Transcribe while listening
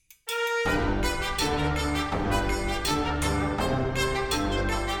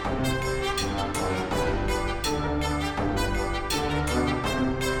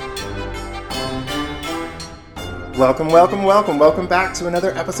Welcome back to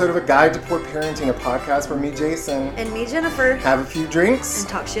another episode of A Guide to Poor Parenting, a podcast where me, Jason, and me, Jennifer, have a few drinks and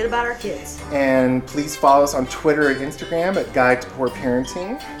talk shit about our kids. And please follow us on Twitter and Instagram at Guide to Poor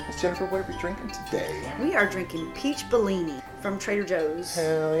Parenting. Miss Jennifer, what are we drinking today? We are drinking peach Bellini from Trader Joe's.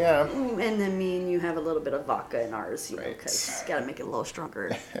 Hell yeah. And then me and you have a little bit of vodka in ours, you know, because you got to make it a little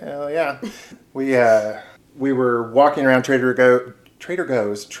stronger. Hell yeah. We were walking around Trader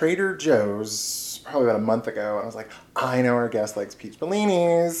Joe's probably about a month ago, and I was like, I know our guest likes peach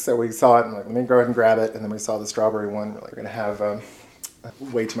Bellinis, so we saw it and like, let me go ahead and grab it, and then we saw the strawberry one. We're like, we're gonna have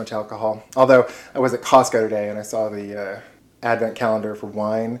way too much alcohol. Although I was at Costco today and I saw the advent calendar for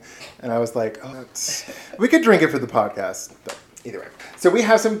wine, and I was like, we could drink it for the podcast, but either way. So we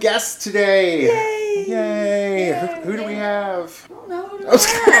have some guests today. Yay! Who do we have? I don't know.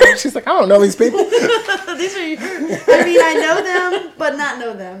 She's like, I don't know these people. These are I know them, but not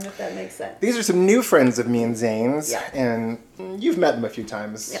know them, if that makes sense. These are some new friends of me and Zane's, yeah. And you've met them a few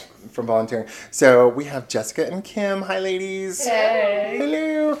times from volunteering. So we have Jessica and Kim. Hi, ladies. Hey.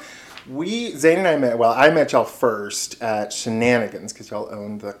 Hello. Zane and I met y'all first at Shenanigans because y'all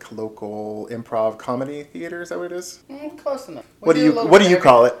own the local improv comedy theater. Is that what it is? Close enough. What do you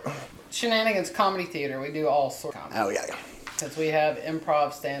call it? Shenanigans Comedy Theater. We do all sorts of comedy. Oh, yeah. Because we have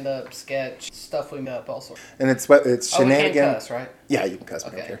improv, stand-up, sketch, stuff we make up, all sorts. And it's Shenanigans. We can't cuss, right? Yeah, you can cuss.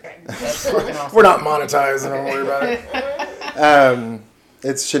 Okay. We don't care. That's fucking awesome. We're not monetized. Don't worry about it.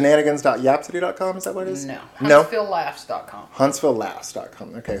 It's shenanigans.yapsity.com. Is that what it is? No. No? HuntsvilleLaughs.com.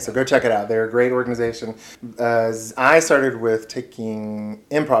 HuntsvilleLaughs.com. Okay, so go check it out. They're a great organization. I started with taking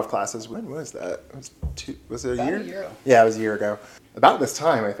improv classes. When was that? Was it a year? About a year ago. Yeah, it was a year ago. About this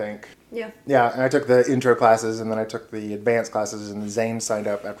time, I think. Yeah. Yeah, and I took the intro classes, and then I took the advanced classes, and Zane signed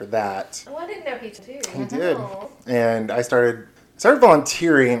up after that. Oh, I didn't know Peach too. He did. And I started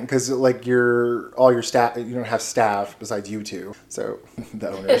volunteering because like all your staff, you don't have staff besides you two, so the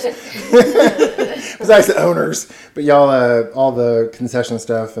owners. Besides the owners, but y'all, all the concession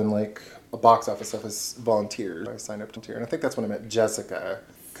stuff and like box office stuff is volunteers. I signed up to volunteer, and I think that's when I met Jessica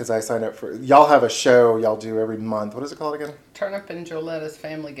because I signed up for. Y'all have a show y'all do every month. What is it called again? Turnip and Joletta's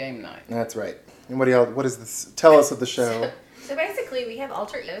Family Game Night. That's right. And what is this? Tell us of the show. So basically, we have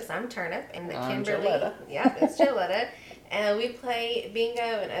alter egos. I'm Turnip, and I'm Kimberly. Joletta. Yeah, it's Joletta. And we play bingo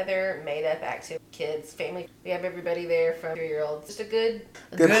and other made-up active kids, family. We have everybody there from 3-year-olds. Just a good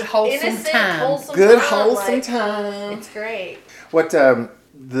wholesome innocent, time. wholesome Good time. wholesome time. It's great. What the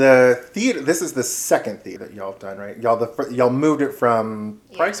theater? This is the second theater that y'all have done, right? Y'all moved it from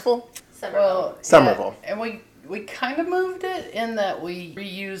Priceville? Somerville. Yeah, and we kind of moved it in that we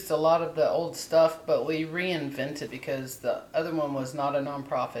reused a lot of the old stuff, but we reinvented because the other one was not a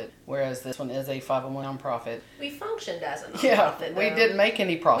nonprofit, whereas this one is a 501 nonprofit. We functioned as a nonprofit. Yeah, we didn't make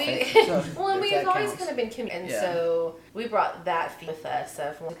any profit. Well, we've always kind of been community, and so we brought that fee with us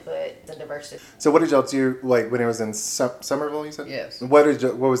of when we put the diversity. So what did y'all do, like, when it was in Somerville, you said? Yes.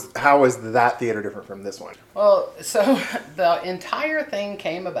 How was that theater different from this one? Well, so the entire thing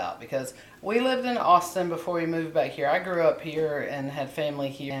came about because we lived in Austin before we moved back here. I grew up here and had family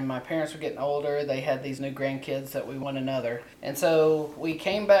here, and my parents were getting older. They had these new grandkids that we one another. And so we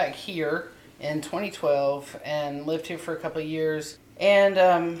came back here in 2012 and lived here for a couple of years. And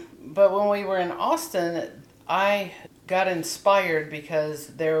but when we were in Austin, I got inspired because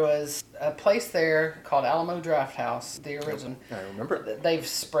there was a place there called Alamo Draft House, the original. I remember. They've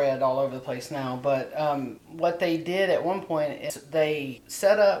spread all over the place now, but what they did at one point is they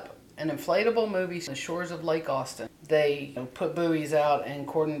set up an inflatable movie on the shores of Lake Austin. They put buoys out and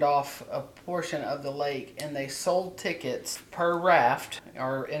cordoned off a portion of the lake, and they sold tickets per raft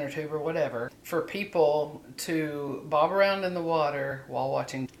or inner tube or whatever for people to bob around in the water while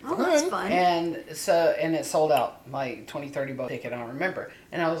watching. Oh, that's fun. And it sold out like $20-$30 ticket, I don't remember.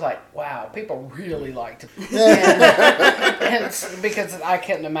 And I was like, wow, people really liked it. and it's because I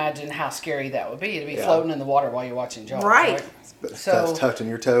couldn't imagine how scary that would be to be floating in the water while you're watching Jaws. Right. So that's touching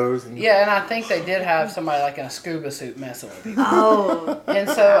your toes. And I think they did have somebody like in a scuba suit messing with people. Oh. And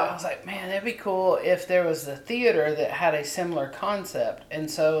so I was like, man, that'd be cool if there was a theater that had a similar concept. And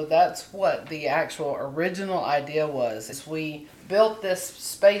so that's what the actual original idea was. Is we built this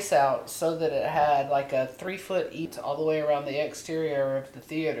space out so that it had like a 3-foot each all the way around the exterior of the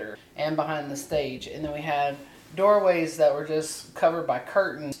theater and behind the stage. And then we had doorways that were just covered by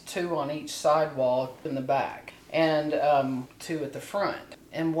curtains, 2 on each side wall in the back and 2 at the front.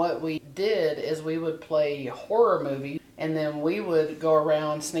 And what we did is we would play horror movies, and then we would go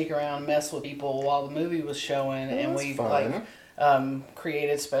around, sneak around, mess with people while the movie was showing, and we fun.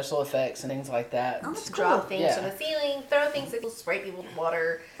 created special effects and things like that. Oh, that's Drop cool. things Yeah. from the ceiling, throw things that will spray people with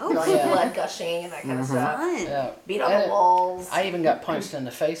water, Oh, like yeah. blood gushing and that kind of stuff. Fun. Yeah. Beat on And the walls. I even got punched in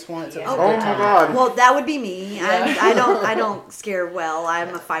the face once. It was Oh, a Oh good my time. God. Well, that would be me. Yeah. I don't scare well.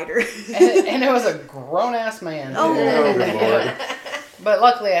 I'm a fighter. And it was a grown ass man. Oh. Oh, good Lord. But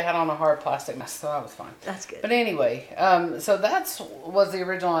luckily I had on a hard plastic mask, so I was fine. That's good. But anyway, so that's was the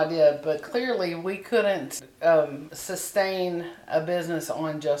original idea, but clearly we couldn't sustain a business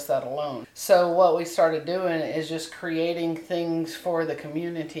on just that alone. So what we started doing is just creating things for the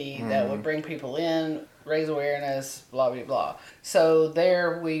community that would bring people in, raise awareness, blah, blah, blah. So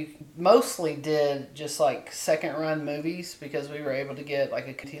there we mostly did just like second run movies because we were able to get like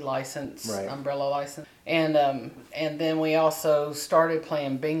a KT license, Right. umbrella license. And then we also started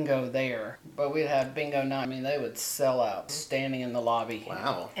playing bingo there. But we'd have bingo night. I mean, they would sell out standing in the lobby.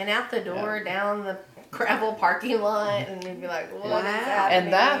 Wow. And out the door, down the gravel parking lot, and you'd be like, what is Wow.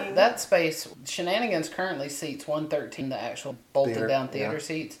 happening? And that space, Shenanigans currently seats 113, the actual bolted Theater, down theater yeah.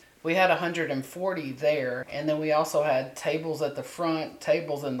 seats. We had 140 there, and then we also had tables at the front,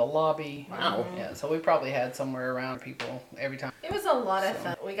 tables in the lobby. Wow. Yeah, so we probably had somewhere around people every time. It was a lot of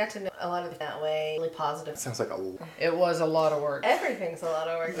fun. We got to know a lot of it that way. Really positive. Sounds like a... It was a lot of work. Everything's a lot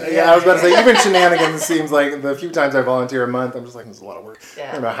of work. Yeah, I was about to say, even Shenanigans seems like the few times I volunteer a month, I'm just like, it's a lot of work. I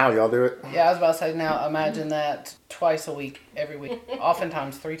Yeah. don't know how y'all do it. Yeah, I was about to say, now imagine that twice a week, every week.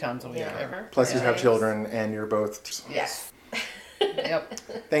 Oftentimes 3 times a week. Yeah. Every. Plus you Yeah. have children and you're both... Yes. Yep.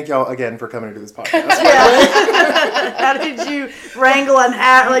 Thank y'all again for coming to this podcast. How did you wrangle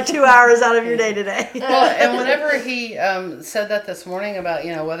like 2 hours out of your day today? Well, and whenever he said that this morning about,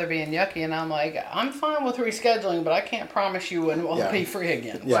 weather being yucky, and I'm like, I'm fine with rescheduling, but I can't promise you when we'll Yeah. be free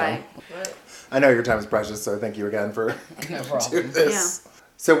again. Yeah. Right. Right. I know your time is precious, so thank you again for No doing problem. this.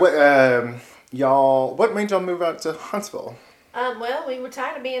 So what what made y'all move out to Huntsville? Well, we were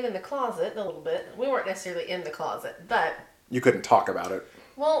tired of being in the closet a little bit. We weren't necessarily in the closet, but You couldn't talk about it.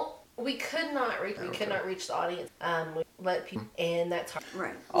 well, we could not reach. We could not reach the audience. We let people, and that's hard.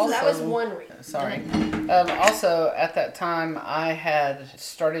 Right. So that was Also- one reason. Sorry. Also, at that time, I had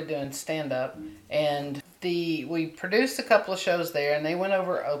started doing stand-up, and we produced a couple of shows there, and they went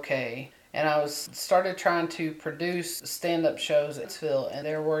over okay. And I started trying to produce stand-up shows at Phil, and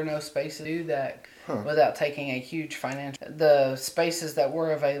there were no spaces to do that without taking a huge financial. The spaces that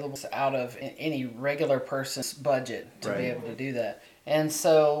were available out of any regular person's budget to be Right. able to do that. And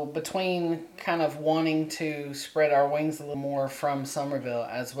so between kind of wanting to spread our wings a little more from Somerville,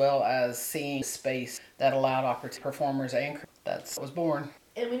 as well as seeing space that allowed opportunity performers and crew, that was born.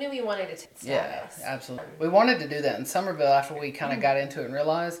 And we knew we wanted to take Yeah, absolutely. We wanted to do that in Somerville after we kind of got into it and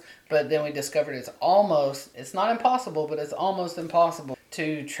realized, but then we discovered it's not impossible, but it's almost impossible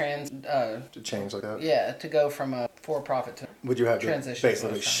to To change like that. to go from a for-profit to Would you have to Transition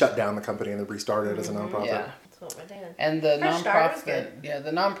basically to a shut down the company and then restart it as a nonprofit? yeah. That's what we're doing. And the First start was nonprofit,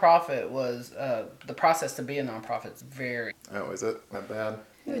 the nonprofit was the process to be a nonprofit is very. Oh, is it? Not bad.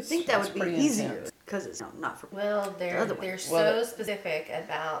 You would think that It's would be pretty easier intense. because it's not for. Well, they're Other way. so Well, specific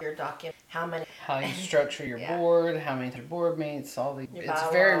about your document, how many. How you structure your Yeah. board, how many board meets, Your it's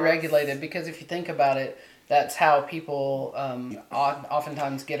very bylaws. regulated because if you think about it, that's how people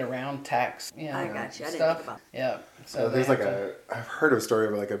oftentimes get around tax. I got you. I didn't stuff. think about Yeah. So they there's like have I've heard of a story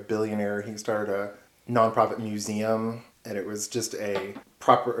of like a billionaire. He started a nonprofit museum, and it was just a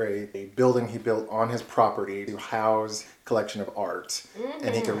building he built on his property to house collection of art,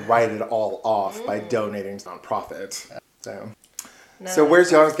 and he could write it all off by donating to nonprofit. So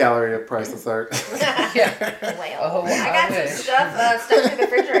where's y'all's gallery of priceless art? yeah. Well, Oh, I got I some wish. stuff stuck in the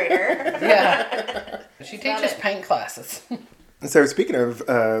refrigerator. Yeah. She about teaches it. paint classes. So speaking of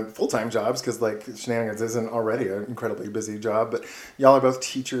full-time jobs, because like Shenanigans isn't already an incredibly busy job, but y'all are both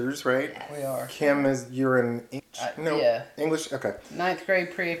teachers, right? We are. Kim, you're in yeah. English? Okay. 9th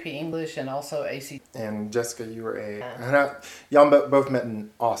grade pre-AP English and also AC. And Jessica, you were y'all both met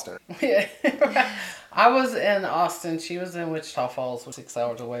in Austin. Yeah. I was in Austin. She was in Wichita Falls, 6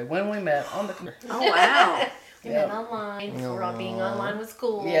 hours away. When we met on the computer. Oh wow. We met online. We're all being online with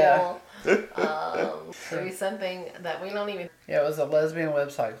school. Yeah. Maybe something that we don't even. Yeah, it was a lesbian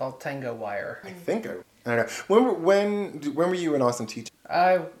website called Tango Wire. I think I don't know. When were you in Austin teaching?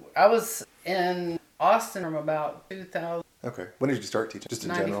 I was in Austin from about 2095. Okay. When did you start teaching? Just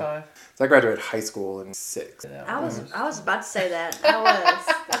in general. So I graduated high school in 6. I was about to say that. I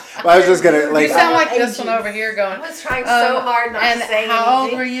was. Well, I was just gonna You sound like ages. this one over here going. I was trying so hard not and to say how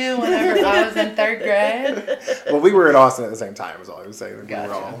old anything. were you whenever I was in 3rd grade? Well, we were in Austin at the same time. Is all I was saying. We were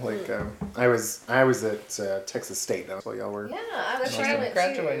Gotcha. all like, I was at Texas State. That's what y'all were. Yeah, that's She where I went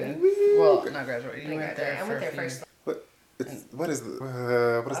graduated. to. Well, not graduated. You I went there I for went a there few first. what is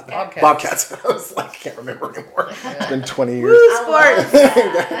the Bobcats. Bobcats. I was like, I can't remember anymore. It's been 20 years. Woo,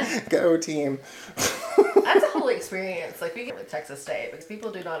 sports. Go team. That's a whole experience. Like we get with Texas State because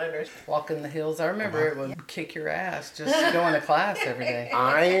people do not understand. Walking the hills. I remember it would kick your ass just going to class every day.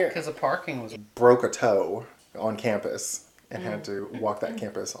 I Because the parking was. broke a toe on campus and had to walk that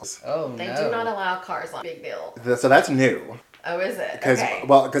campus. Oh, They no. do not allow cars on big deal. So that's new. Oh, is it? Because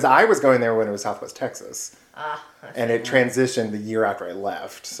Okay. I was going there when it was Southwest Texas, Ah, and it transitioned the year after I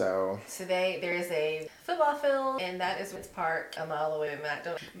left. So so there is a football field, and that is its park a mile away from that.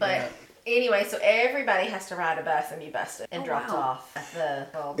 But Yeah. anyway, so everybody has to ride a bus and be busted and dropped wow. off at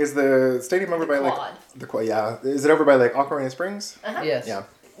the. is the stadium over by quad. like the quad? Yeah, is it over by like Ocarina Springs? Uh-huh. Yes. Yeah.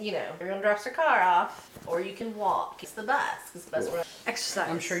 You know, everyone drops their car off, or you can walk. It's the bus because the bus runs. Exercise.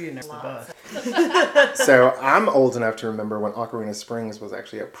 I'm sure you know the bus. So I'm old enough to remember when Ocarina Springs was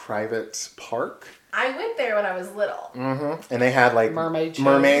actually a private park. I went there when I was little. Mm-hmm. And they had like Mermaid shows.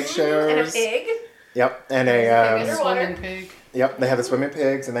 mermaid And a shows. pig. Yep, and Underwater. Swimming pig. yep, they had the swimming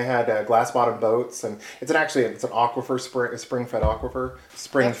pigs, and they had glass bottom boats, and it's an aquifer, spring fed aquifer,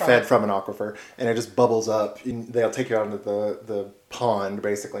 spring That's fed right. from an aquifer, and it just bubbles up. They'll take you out into the pond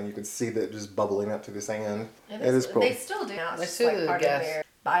basically, and you can see that just bubbling up through the sand. It is cool. They still do now. It's They just still like do, part yes. of their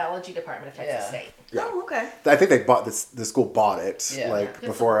biology department of Texas Yeah. State. Yeah. Oh, okay. I think they bought this. The school bought it Yeah. like It's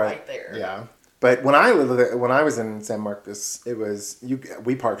before right there. Yeah. But when I lived there, when I was in San Marcos, it was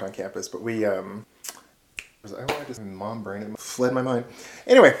we parked on campus, but we mom brain it fled my mind.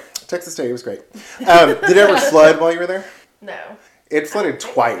 Anyway, Texas State, it was great. Did it ever flood while you were there? No. It flooded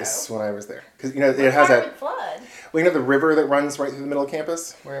think twice so. when I was there because it has Part would that. flood. Well, you know the river that runs right through the middle of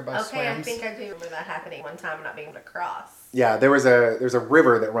campus. Where everybody Okay, I swims. think I do remember that happening one time and not being able to cross. Yeah, there's a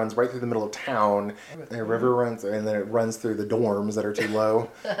river that runs right through the middle of town. The river runs, and then it runs through the dorms that are too low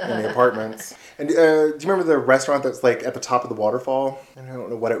in the apartments. And do you remember the restaurant that's like at the top of the waterfall? I don't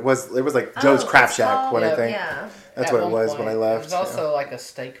know what it was. It was like Joe's Oh, Crab it's Shack, called- what I yeah, think. Yeah. That's At what it one was point. when I left. It was also like a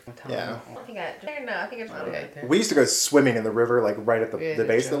steak one time. Yeah. I think I think it's Okay. We used to go swimming in the river, like right at Yeah, the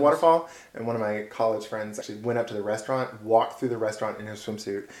base of the Joe's. waterfall. And one of my college friends actually went up to the restaurant, walked through the restaurant in his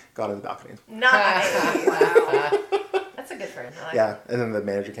swimsuit, got on the balcony. Nice. Wow. That's a good friend. I like Yeah, and then the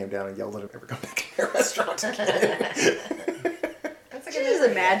manager came down and yelled at him, "Never come back in your restaurant again." That's a Could good you just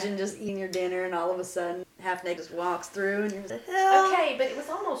memory. imagine just eating your dinner and all of a sudden half naked just walks through and you're just like, hell? Okay, but it was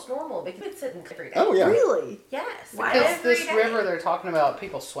almost normal because we'd sit and cook every day. Oh yeah. Really? Yes. Wow. Because Every this day. river they're talking about,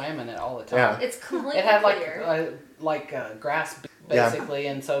 people swam in it all the time. Yeah. It's completely It had clear. like grass Yeah. basically,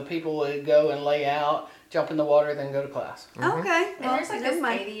 and so people would go and lay out, jump in the water, then go to class. Okay. And there's like never this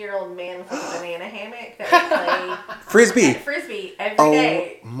mind. 80-year-old man with like a banana hammock that would play Frisbee. frisbee every Oh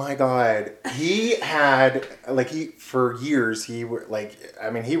day. my God! He had for years he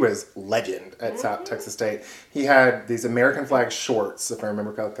was legend at South Texas State. He had these American flag shorts, if I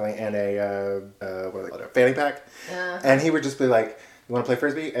remember correctly, and a fanny pack, and he would just be like, "You want to play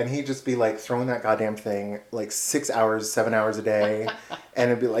frisbee?" And he'd just be like throwing that goddamn thing like 6 hours, 7 hours a day,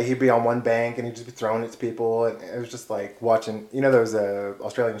 and it'd be like he'd be on one bank and he'd just be throwing it to people, and it was just like watching those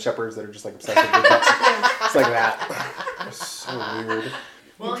Australian shepherds that are just like obsessed with it. It's like that. It was so weird.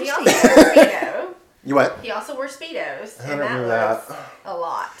 Well, he also wore Speedo. You what? He also wore Speedos. I don't And that remember was that. a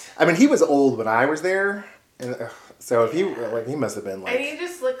lot. I mean, he was old when I was there, and so if he must have been And like he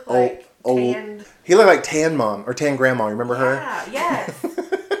just looked like old. tanned. He looked like Tan Mom or Tan Grandma. You remember her? Yeah, yes.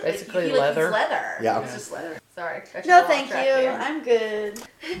 Basically He leather. He's leather. Yeah. It's just leather. Sorry. got you No, off thank you. track there. I'm good.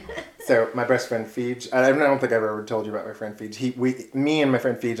 So my best friend Feej, I don't think I've ever told you about my friend Feej. Me and my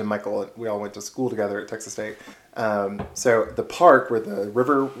friend Feej and Michael, we all went to school together at Texas State. So the park where the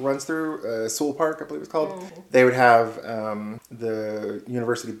river runs through, Sewell Park, I believe it's called, they would have the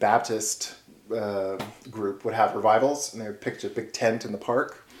University Baptist group would have revivals, and they would pitch a big tent in the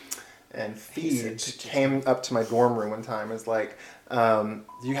park. And Feej came up to my dorm room one time and was like, do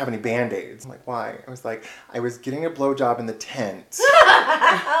you have any Band-Aids? I'm like, why? I was like, I was getting a blowjob in the tent,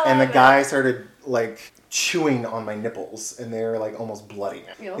 and the guy started like chewing on my nipples, and they were like almost bloody.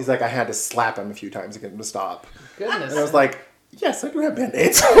 Ew. He's like, I had to slap him a few times to get him to stop. Goodness. And I was like, yes, I do have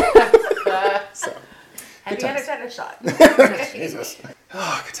Band-Aids. So, Have good you ever times. had a shot? Jesus.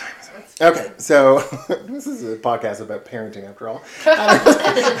 Oh, good times. Okay, so this is a podcast about parenting after all.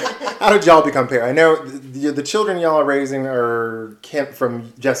 How did y'all become parents? I know the children y'all are raising are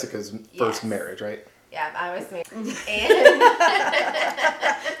from Jessica's first Yes. marriage, right? Yeah, I was married. And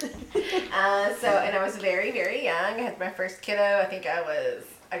and I was very, very young. I had my first kiddo. I think I was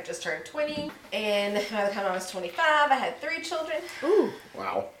I just turned 20, and by the time I was 25, I had 3 children. Ooh.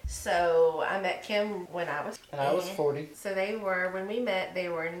 Wow. So I met Kim when I was... And I was 40. So when we met, they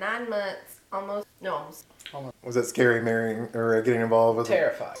were 9 months, almost. Was it scary marrying or getting involved with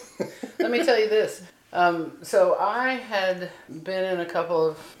Terrified. Let me tell you this. So I had been in a couple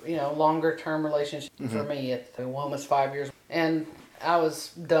of, longer term relationships for me. One was 5 years. And I was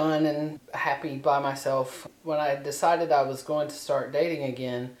done and happy by myself. When I decided I was going to start dating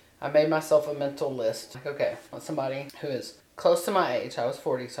again, I made myself a mental list. Like, okay, I want somebody who is close to my age. I was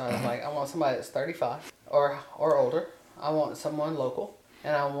 40, so I was like, I want somebody that's 35 or older. I want someone local.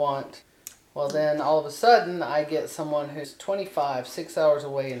 And I want... Well, then all of a sudden, I get someone who's 25, 6 hours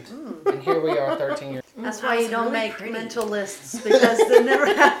away, and here we are 13 years. That's why you don't make mental lists, because they never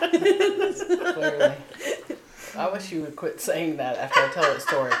happen. Clearly. I wish you would quit saying that after I tell that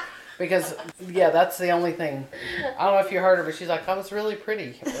story. Because, that's the only thing. I don't know if you heard her, but she's like, I was really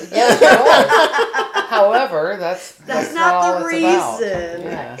pretty. Yeah, she was. However, that's not all the it's reason.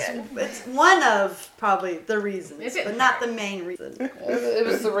 about. Yeah. It's one of probably the reasons, but not the main reason. It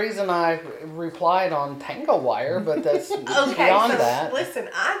was the reason I replied on Tango Wire, but that's Okay, beyond so that. listen,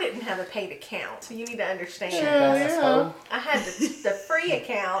 I didn't have a paid account, so you need to understand. So, I had the free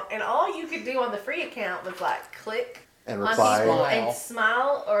account, and all you could do on the free account was like click and on reply? people Smile. and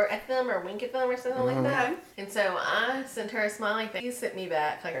smile or at them or wink at them or something like that. And so I sent her a smiley thing. She sent me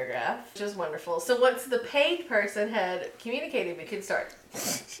back a paragraph, which was wonderful. So once the paid person had communicated, we could start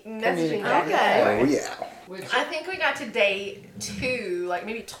messaging back. Okay. Oh, yeah. I think we got to day 2, like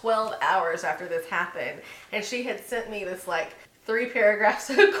maybe 12 hours after this happened, and she had sent me this like 3 paragraphs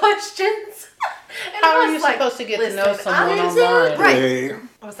of questions. And how I are was you like, supposed to get to "Listen, know someone I'm online? Right. Hey.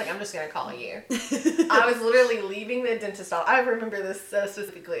 I was like, I'm just going to call you. I was literally leaving the dentist office. I remember this so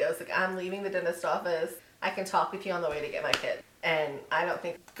specifically. I was like, I'm leaving the dentist office. I can talk with you on the way to get my kid. And I don't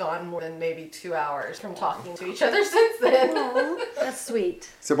think it's gone more than maybe 2 hours from talking to each other since then. Aw, that's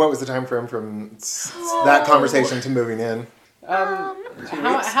sweet. So what was the time frame from that conversation to moving in?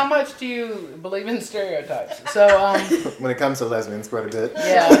 How much do you believe in stereotypes? So, When it comes to lesbians, quite a bit.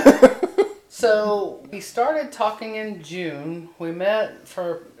 yeah. So we started talking in June. We met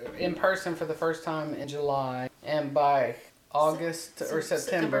in person for the first time in July, and by August or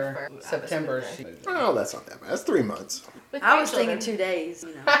September, she moved. Oh, that's not that bad. That's 3 months. With I 3 was children. thinking 2 days.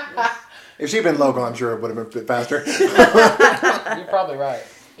 You know. If she'd been local, I'm sure it would have been a bit faster. You're probably right.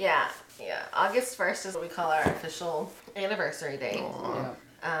 Yeah. August 1st is what we call our official anniversary date.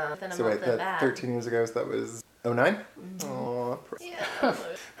 Yeah. Then a So month wait, of that that. 13 years ago, so that was 09? Aw, Yeah.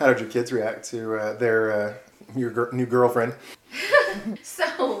 how did your kids react to your new girlfriend?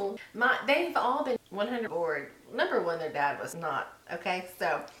 So they've all been 100 bored. Number one, their dad was not. Okay,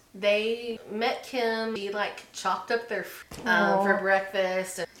 so they met Kim. She like chopped up their for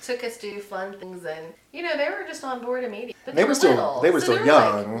breakfast and took us to do fun things, and they were just on board immediately. But They were still- little. they were So still were,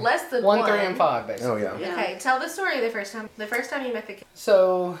 young. Like, less than 1, 3, and 5, basically. Oh, yeah. Yeah. Okay, tell the story the first time. The first time you met the kid.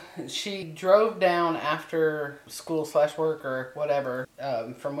 So she drove down after school/work or whatever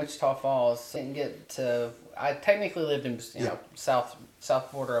from Wichita Falls. Didn't get to. I technically lived in south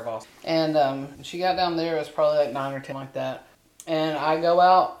border of Austin, and she got down there. It was probably like 9 or 10, like that. And I go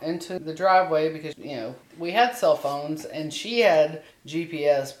out into the driveway because we had cell phones, and she had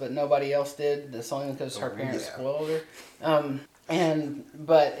GPS, but nobody else did. That's only because her parents spoiled her.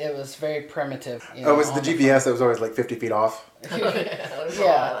 But it was very primitive. Oh, was the GPS that was always like 50 feet off?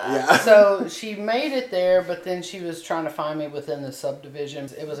 Yeah. So she made it there, but then she was trying to find me within the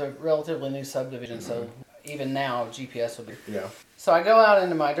subdivisions. It was a relatively new subdivision, so even now GPS would be. Yeah. So I go out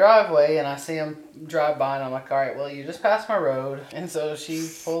into my driveway and I see him drive by, and I'm like, all right, well, you just passed my road. And so she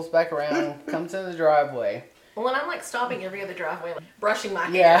pulls back around, comes in the driveway. Well, and I'm like stopping every other driveway, like brushing my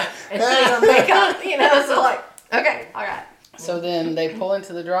hair Yeah. and putting on makeup, so like, okay, all right. So then they pull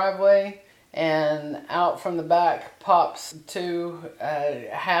into the driveway, and out from the back pops 2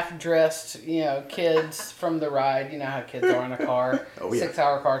 half-dressed, kids from the ride. You know how kids are in a car, Oh, yeah.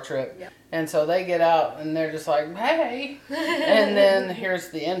 6-hour car trip. Yep. And so they get out, and they're just like, hey. And then here's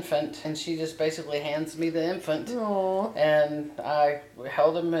the infant, and she just basically hands me the infant. Aww. And I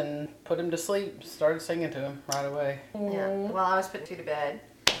held him and put him to sleep, started singing to him right away. Yeah. Well, I was putting 2 to bed.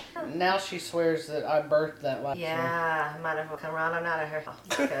 Now she swears that I birthed that last one. Yeah, might as well come right on out of her house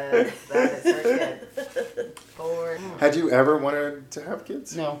because that is her kid. Poor. Had you ever wanted to have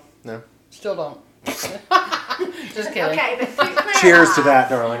kids? No, No. still don't. Just kidding. Okay, but to clarify, Cheers to that,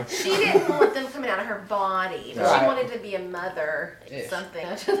 darling. She didn't want them coming out of her body, but Right. she wanted to be a mother, Ish. something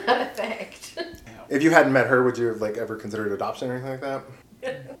to that effect. If you hadn't met her, would you have ever considered adoption or anything like that?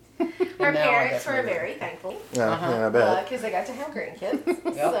 Her Now I parents were definitely very thankful. Yeah, I bet. Because they got to have grandkids.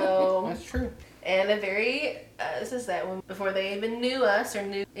 Yep. So That's true. and a very this is that when before they even knew us or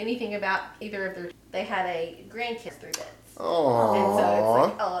knew anything about either of their, they had a grandkid through this. And so it's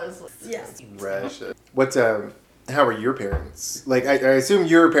like, oh, it was Yes. Precious. What's how were your parents? Like, I assume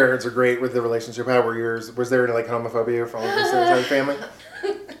your parents are great with the relationship. How were yours? Was there like homophobia from the side of the family?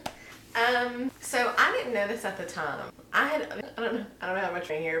 So I didn't know this at the time. I don't know how much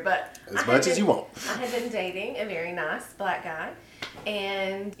in here, but As much as you want. I had been dating a very nice black guy,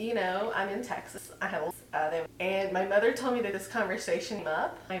 and I'm in Texas. I have and my mother told me that this conversation came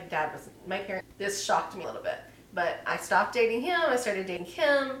up. My parents. This shocked me a little bit, but I stopped dating him. I started dating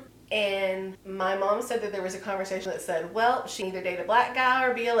him. And my mom said that there was a conversation that said, well, she either date a black guy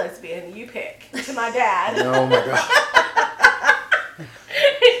or be a lesbian. You pick. To my dad. Oh my God.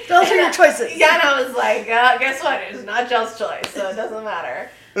 Those are your choices. Yeah, and I was like, guess what? It's not y'all's choice, so it doesn't matter.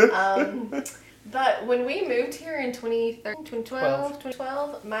 But when we moved here in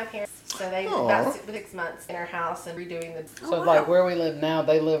 2012, my parents, so they about 6 months in our house and redoing the... So like where we live now,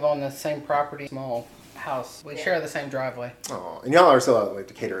 they live on the same property, small house. We share the same driveway. Oh, and y'all are still out in like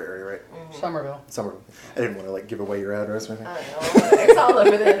Decatur area, right? Mm-hmm. Somerville. Somerville. I didn't want to like give away your address or anything. I know, it's all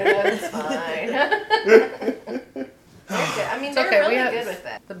over the internet, it's fine. They're good. I mean, they're really good with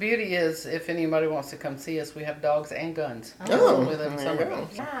that. The beauty is, if anybody wants to come see us, we have dogs and guns. Oh, We live in there you Somerville.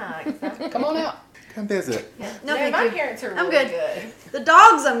 Yeah, exactly. Come on out. Come visit. Yeah. No, No, thank my you. parents are I'm really good. good. The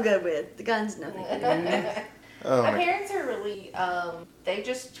dogs I'm good with. The guns, no thank you. Oh My my. parents are really, they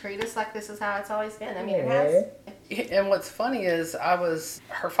just treat us like this is how it's always been. I mean, it has. And what's funny is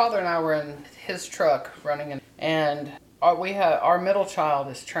her father and I were in his truck running, and our middle child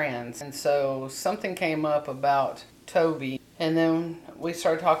is trans, and so something came up about Toby, and then we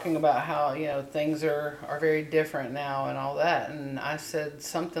started talking about how things are very different now and all that, and I said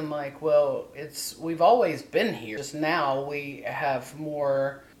something like, well, we've always been here, just now we have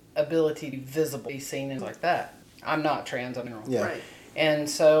more ability to be visible, be seen, and like that. I'm not trans, I'm general. Yeah. Right. And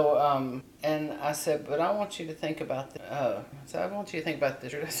so, and I said, but I want you to think about this. I want you to think about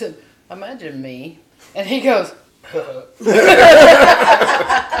this. I said, imagine me. And he goes,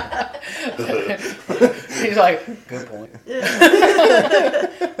 he's like, good point.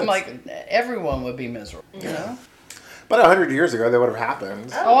 I'm like, everyone would be miserable, you know? But 100 years ago, that would have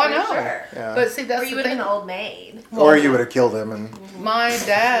happened. Oh, I for know. Sure. Yeah. But see, Or that's you the would have thing. been an old maid. Or you would have killed him. And My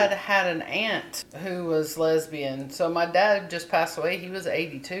dad had an aunt who was lesbian. So my dad just passed away. He was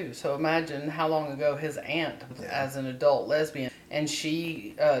 82. So imagine how long ago his aunt was as an adult lesbian. And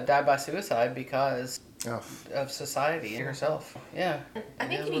she died by suicide because of society and herself. Yeah. I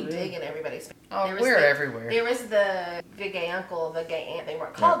think you need to dig in everybody's. Oh, There was we're the- everywhere. There was the gay uncle, the gay aunt. They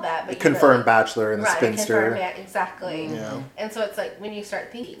weren't called that, but the confirmed bachelor and the right, spinster. confirmed, exactly. Yeah. And so it's like when you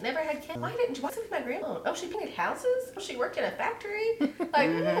start thinking, never had kids. Why didn't you? What's with my grandma? Oh, she painted houses. Oh, she worked in a factory.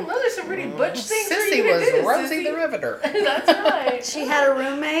 Like, those are some pretty butch things for Sissy you to was do, Rosie Sissy. the Riveter. That's right. She had a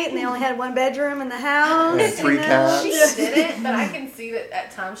roommate and they only had one bedroom in the house. And 3 cats. She didn't, but I can see that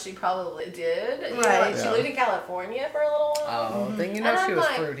at times she probably did. You know, Right. like she lived in California for a little while. Oh, then you know And she I'm was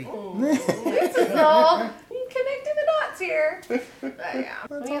like, fruity. This is all you connecting the dots here. But yeah,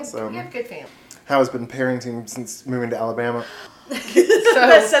 That's we awesome. have good family. How has been parenting since moving to Alabama?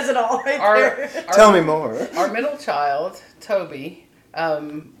 That says it all right there. Tell me more. Our middle child, Toby,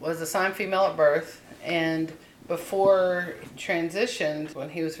 was assigned female at birth, and before he transitioned, when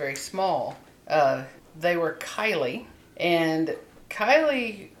he was very small, they were Kylie, and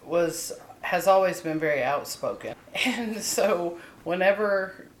Kylie has always been very outspoken, and so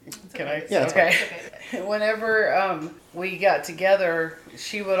whenever Yeah, it's okay. Whenever we got together,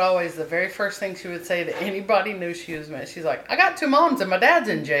 she would always, the very first thing she would say to anybody knew she was met, she's like, I got 2 moms and my dad's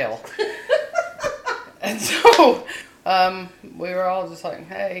in jail. And so we were all just like,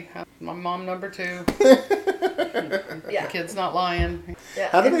 hey, my mom number 2. Yeah. The kid's not lying. Yeah.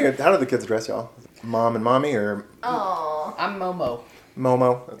 How do the kids address y'all? Mom and mommy or Aw. I'm Momo.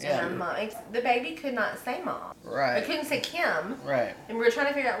 Momo? That's Yeah. cute. Mom. The baby could not say mom. It Right. couldn't say Kim. Right. And we were trying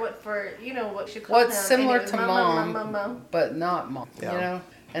to figure out what she called What's him. similar and it was to mom. but not mom, Yeah. you know?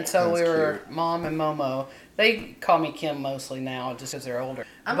 And so That's we were cute. Mom and Momo. They call me Kim mostly now just because they're older.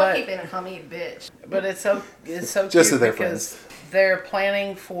 I'm but, not keeping a call me a bitch. But it's so Just cute so they're because they're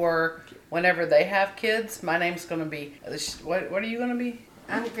planning for whenever they have kids. My name's going to be, what are you going to be?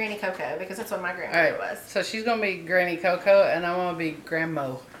 I'm Granny Coco because that's what my All grandmother right. was. So she's going to be Granny Coco and I'm going to be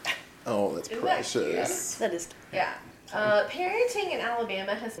Grandmo. Oh, that's Isn't that precious. That is. Yeah. Parenting in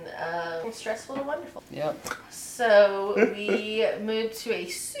Alabama has been stressful and wonderful. Yep. So we moved to a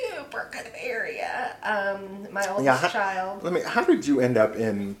super good area. My oldest child. How did you end up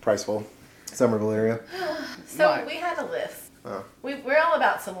in Priceville, Somerville area? So we had a list. Oh. We're all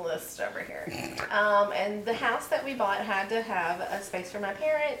about some lists over here. And the house that we bought had to have a space for my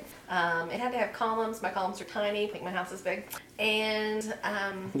parents. It had to have columns. My columns are tiny. I think my house is big. And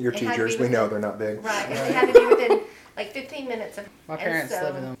Your teachers, we know they're not big. Right. And it had to be within like 15 minutes of. My parents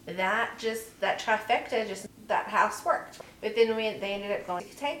live in them. That trifecta, that house worked. But then they ended up going to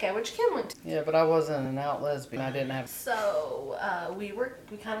Katanka, which Kim went to. Yeah, but I wasn't an out lesbian. I didn't have So we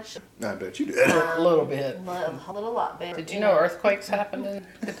kind of should. I bet you did. a little bit. A little lot bit. Did you know earthquakes happened in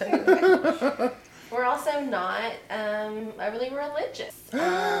Kentucky? We're also not overly religious.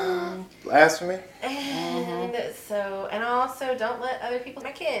 Blasphemy? And and I also don't let other people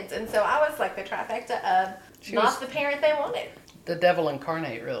my kids. And so I was like the trifecta of not the parent they wanted. The devil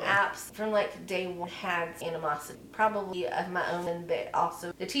incarnate, really. Apps from like day one had animosity, probably of my own, and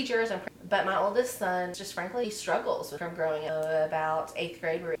also the teachers. But my oldest son, just frankly, he struggles from growing up about 8th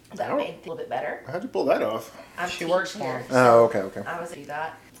grade, where that made it a little bit better. How'd you pull that off? She works for him. Oh, okay. I was do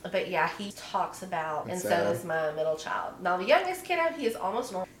that. But yeah, he talks about, That's and sad. so does my middle child. Now the youngest kiddo, he is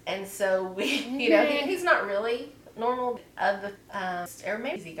almost normal, and so we, he's not really normal of the, or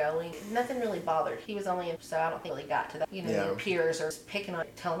maybe easygoing. Nothing really bothered. He was only, so I don't think really got to that. Your peers are picking on,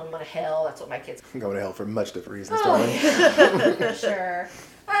 telling them to hell. That's what my kids. I'm going to hell for much different reasons, darling. For sure.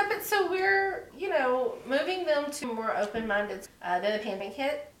 But so we're, moving them to more open-minded. Then the pandemic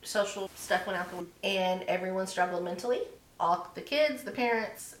hit, social stuff went out the window, and everyone struggled mentally. All the kids, the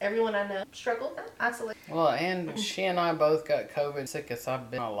parents, everyone I know struggled, isolated. Well, and she and I both got COVID, sickest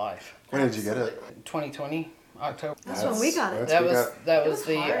I've been in my life. When did you get it? 2020, October. That's when we got it. That was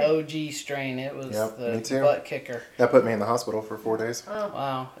the hard. OG strain. It was me too. the butt kicker. That put me in the hospital for 4 days. Oh.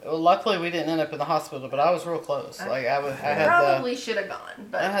 Wow. Well, luckily we didn't end up in the hospital, but I was real close. Like I had Probably should have gone,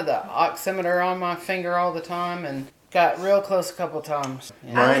 but I had the oximeter on my finger all the time and got real close a couple times.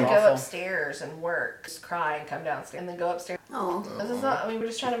 Yeah, I it would was go awful. upstairs and work, just cry and come downstairs, and then go upstairs. Oh, This is not. We're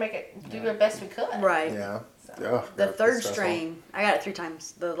just trying to do the best we could. right. Yeah. So. Oh, The that's third stressful. strain, I got it 3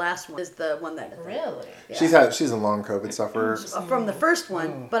 times. The last one is the one that Really? Yeah. She's a long COVID sufferer. from the first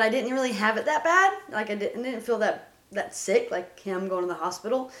one, but I didn't really have it that bad. Like I didn't feel that sick, like him going to the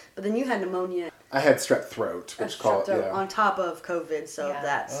hospital. But then you had pneumonia. I had strep throat, which called on top of COVID, so Yeah.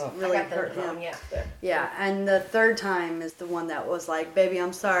 that's Oh. really I got the hurt him. pneumonia. Yeah, and the third time is the one that was like, "Baby,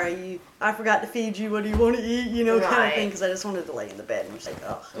 I'm sorry, I forgot to feed you. What do you want to eat?" Kind of Right. thing. Because I just wanted to lay in the bed and was like,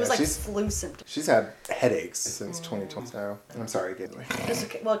 "Oh," it was like she's- flu symptoms. She's had headaches since 2020 now. And I'm sorry, Gateway. It's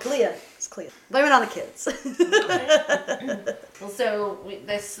okay. Well, it's Clea. Blame it on the kids. Well, so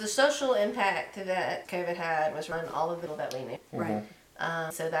the social impact that COVID had was run all of the people that we knew. Right.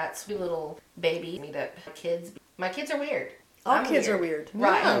 So that's little baby meet up kids. My kids are weird. All I'm kids are weird.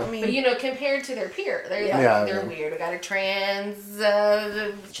 Right. Yeah. I mean, But compared to their peer, they're Yeah. weird. We got a trans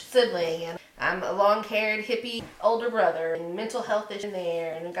sibling, and I'm a long-haired hippie older brother, and mental health is in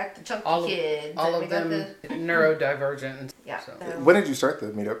there, and we got the chunky kids. All and we of got them neurodivergent. And Yeah. so. When did you start the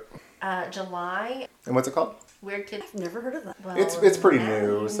meetup? July. And what's it called? Weird kids. I've never heard of that. Well, It's pretty now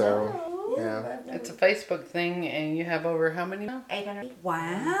new, you so, know. yeah. It's a Facebook thing, and you have over how many now? 800.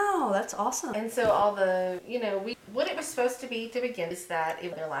 Wow, that's awesome. And so all the, what it was supposed to be to begin is that it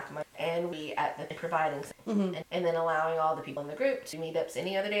was their lack of money, and we at the providing, and then allowing all the people in the group to meet ups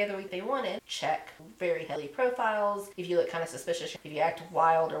any other day of the week they wanted. Check very heavy profiles. If you look kind of suspicious, if you act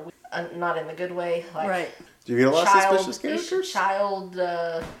wild or not in the good way, like Right. Do you get a lot of suspicious characters?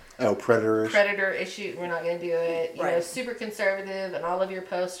 Predator. Predator issue. We're not going to do it. You know, Right. super conservative, and all of your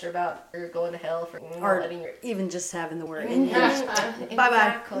posts are about you're going to hell for not Or letting your. even just having the word in here. Bye-bye.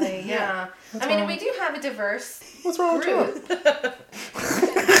 Exactly. Yeah. I mean, we do have a diverse What's wrong with group. you?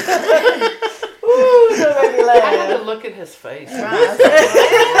 I had to look at his face. I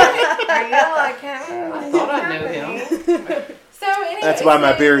thought I knew him. So anyway, That's why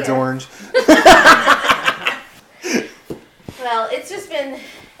my beard's orange. Well, it's just been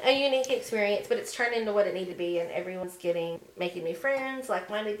a unique experience, but it's turned into what it needed to be, and everyone's making new friends,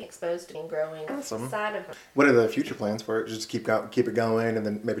 like-minded, exposed to and growing Awesome. side of. What are the future plans for it? Just keep it going, and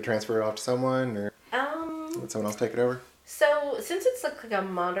then maybe transfer it off to someone, or let someone else take it over? So since it's like a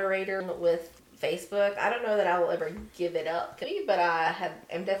moderator with Facebook, I don't know that I will ever give it up, but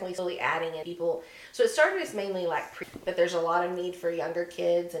I'm definitely slowly adding in people. So it started as mainly but there's a lot of need for younger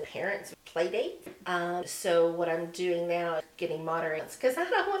kids and parents play dates. So what I'm doing now is getting moderators because I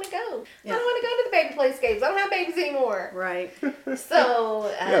don't want to go. Yeah. I don't want to go to the baby place games. I don't have babies anymore. Right. So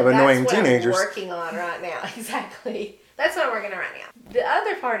Yeah, but annoying that's what teenagers. I'm working on right now. Exactly. That's what I'm working on right now. The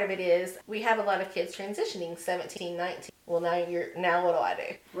other part of it is we have a lot of kids transitioning 17, 19. Well, now what do I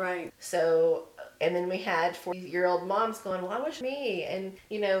do? Right. So And then we had 40-year-old moms going, well, I wish me. And,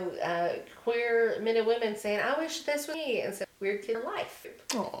 queer men and women saying, I wish this was me. And so weird kid life.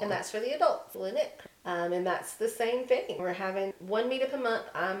 Aww. And that's for the adults, isn't it? And that's the same thing. We're having one meetup a month.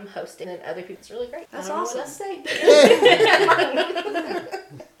 I'm hosting, and other people. It's really great. That's I don't awesome. know what else to say.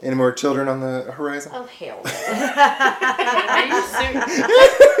 Any more children on the horizon? Oh, hell no. Are you serious?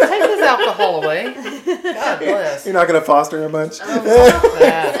 Take this alcohol away. God bless. You're not going to foster a bunch?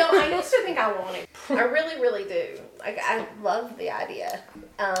 That. So I used to think I wanted. I really, really do. Like, I love the idea.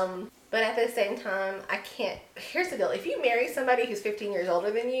 But at the same time, I can't. Here's the deal. If you marry somebody who's 15 years older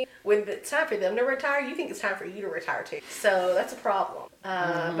than you, when it's time for them to retire, you think it's time for you to retire too. So that's a problem.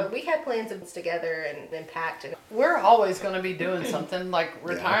 But we had plans of together and impact. And We're always going to be doing something. Like,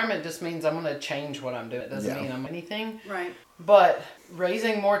 retirement just means I'm going to change what I'm doing. It doesn't mean I'm anything. Right. But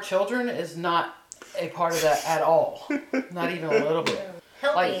raising more children is not a part of that at all. Not even a little bit.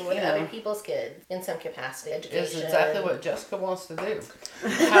 helping with other people's kids in some capacity. Education. Is exactly what Jessica wants to do.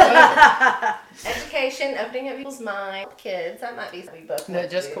 However, education, opening up people's mind, kids, that might be something we both want that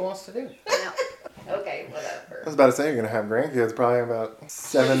Jessica wants to do. Yeah. Okay, whatever. I was about to say you're going to have grandkids probably in about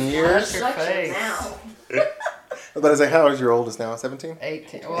 7 years. Shut your face. Now. I was about to say, how old is your oldest now? 17?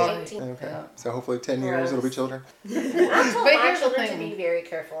 18. Well, 18. Okay. Yeah. So hopefully 10 years it'll be children. I told But my here's the children to thing. be very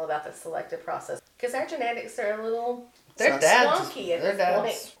careful about the selective process because our genetics are a little Their Sus. dads. wonky at Their this point.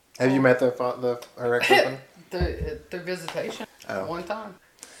 dads. Have you met her ex-husband? Through visitation. Oh. One time.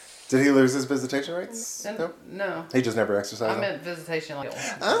 Did he lose his visitation rights? And, No? no. He just never exercised I them? meant visitation. Like,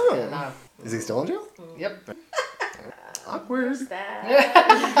 Oh. Yeah, no. Is he still in jail? Yep. Awkward. Where's that?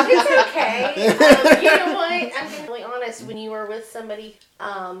 It's okay. You know what? I'm being really honest. When you are with somebody,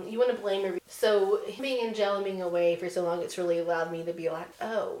 you want to blame everybody. So being in jail and being away for so long, it's really allowed me to be like,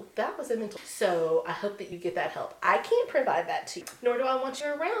 oh, that was a mental. So I hope that you get that help. I can't provide that to you, nor do I want you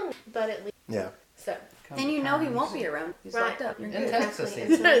around. But at least Yeah. so. And you know he won't be around. He's Right. locked up. You're In good. Texas.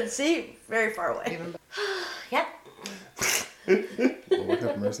 Exactly. See, very far away. Even Yep. Lord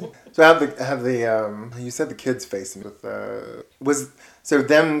have mercy. So have the you said the kids facing with so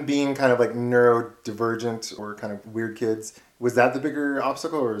them being kind of like neurodivergent or kind of weird kids, was that the bigger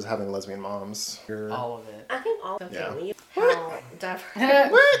obstacle, or was having lesbian moms? all of it. I think all Yeah. family how diverse,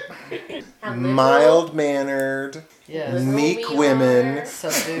 how liberal, Mild mannered, Yes. liberal meek we women. are.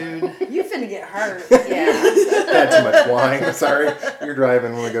 Subdued. You finna get hurt. Yeah. Had too much wine. Sorry, you're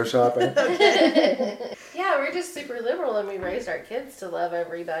driving when we go shopping. Yeah, we're just super liberal, and we raised our kids to love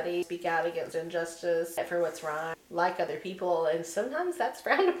everybody, speak out against injustice, fight for what's right, like other people, and sometimes that's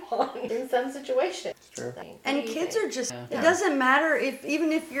frowned upon in some situations. True. And kids are just, Yeah. it doesn't matter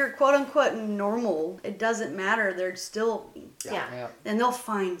even if you're quote unquote normal, it doesn't matter. They're still, Yeah. Yeah. and they'll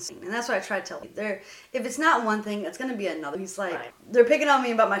find something. And that's what I try to tell you. If it's not one thing, it's going to be another. He's like, Right. they're picking on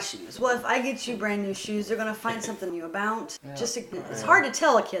me about my shoes. Well, if I get you brand new shoes, they're going to find something new about. Yeah. It's hard to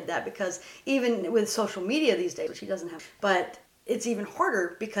tell a kid that because even with social media these days, which he doesn't have, but it's even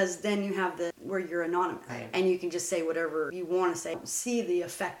harder because then you have where you're anonymous and you can just say whatever you want to say. See the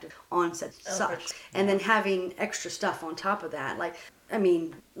effect on such sucks. sure. And then having extra stuff on top of that, like, I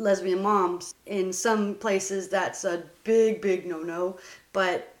mean, lesbian moms, in some places that's a big no-no,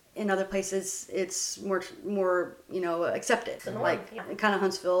 but in other places it's more accepted. the norm, Like, yeah. kind of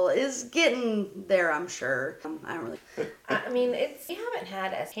Huntsville is getting there, I'm sure. I don't really. I mean, we haven't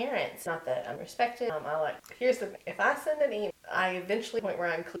had as parents, not that I'm respected. Here's the thing. If I send an email, I eventually point where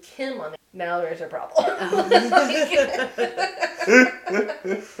I include him on it. Now there's a problem.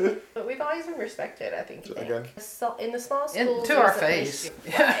 But we've always been respected, I think. Okay. So, in the small schools. To our there's a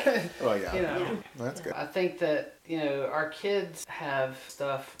face. Right. Oh yeah. You know. Yeah. That's good. I think that, our kids have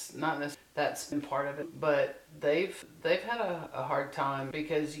stuff, not necessarily that's been part of it, but they've had a hard time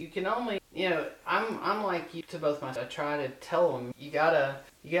because you can only, I'm like you to both my, I try to tell them, you gotta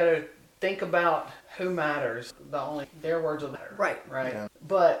think about who matters. Their words will matter. Right. Yeah.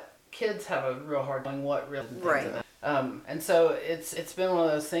 But kids have a real hard time what really Right. to them. And so it's been one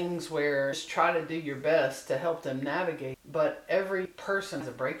of those things where just try to do your best to help them navigate. But every person has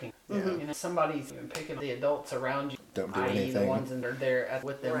a breaking. Somebody's even picking the adults around you. Don't do i.e. the anything. ones that are there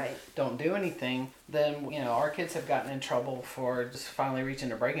with them Right. don't do anything. Then our kids have gotten in trouble for just finally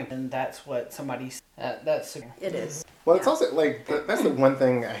reaching a breaking point. And that's what somebody's that's It is. Well, it's also like that's the one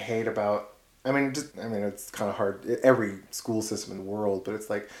thing I hate about. It's kind of hard. Every school system in the world, but it's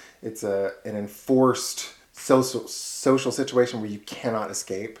like it's an enforced social situation where you cannot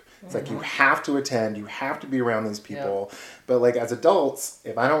escape. It's like you have to attend, you have to be around these people. Yeah. But like as adults,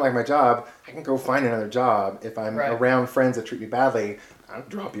 if I don't like my job, I can go find another job. If I'm Right. around friends that treat me badly, I'll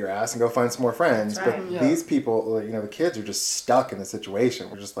drop your ass and go find some more friends. That's right. But Yeah. these people, the kids are just stuck in the situation.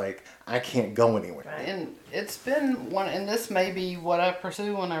 We're just like, I can't go anywhere. Right. And it's been one, and this may be what I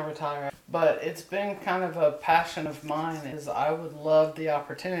pursue when I retire, but it's been kind of a passion of mine is I would love the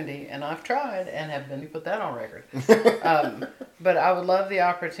opportunity, and I've tried and have been, put that on record. But I would love the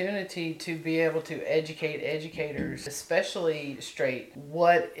opportunity to be able to educate educators, especially straight,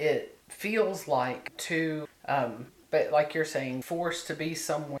 what it feels like to, but like you're saying, forced to be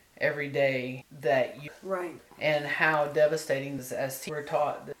somewhere every day that you, Right. and how devastating this as we're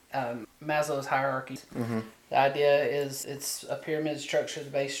taught Maslow's hierarchy. The idea is it's a pyramid structure, the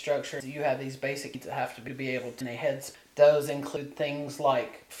base structure. You have these basic needs that have to be able to heads. Those include things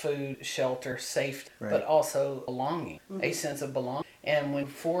like food, shelter, safety, but also belonging, a sense of belonging. And when you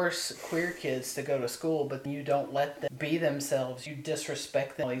force queer kids to go to school, but you don't let them be themselves, you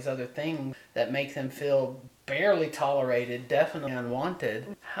disrespect them, all these other things that make them feel barely tolerated, definitely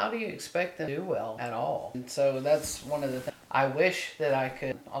unwanted, how do you expect them to do well at all? And so that's one of the things I wish that I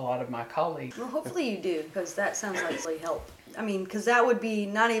could, a lot of my colleagues. Well, hopefully you do, because that sounds like really help. I mean, because that would be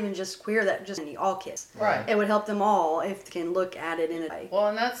not even just queer, that just all kids. Right. It would help them all if they can look at it in a way. Well,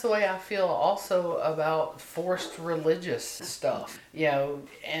 and that's the way I feel also about forced religious stuff,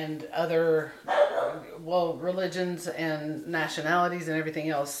 and other, religions and nationalities and everything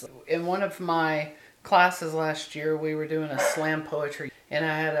else. In one of my classes last year, we were doing a slam poetry, and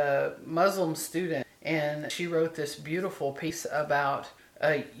I had a Muslim student, and she wrote this beautiful piece about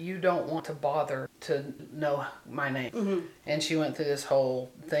you don't want to bother to know my name. And she went through this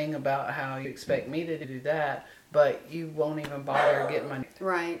whole thing about how you expect me to do that, but you won't even bother getting my name.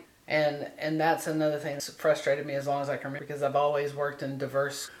 Right. And that's another thing that's frustrated me as long as I can remember, because I've always worked in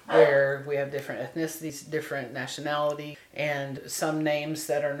diverse where we have different ethnicities, different nationality, and some names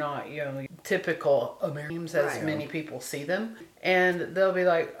that are not, typical Americans as many people see them. And they'll be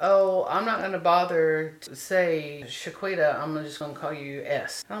like, oh, I'm not going to bother to say Shaquita, I'm just going to call you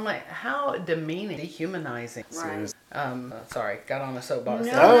S. And I'm like, how demeaning, dehumanizing. Right. Sorry, got on a soapbox.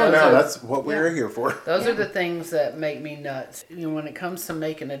 No, that's what we're here for. Those are the things that make me nuts. When it comes to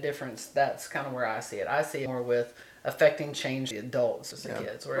making a difference, that's kind of where I see it. I see it more with affecting change the adults as the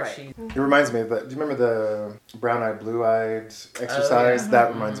kids. Where It reminds me of do you remember the brown-eyed, blue-eyed exercise?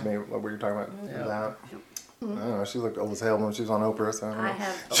 That reminds me of what we were talking about. That. I don't know, she looked old as hell when she was on Oprah. So I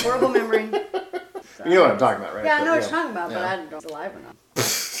have a horrible memory. You know what I'm talking about, right? Yeah, I know what you're talking about, but I don't know if it's alive or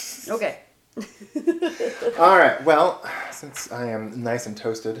not. Okay. All right. Well, since I am nice and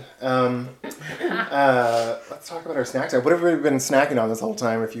toasted, let's talk about our snack time. What have we been snacking on this whole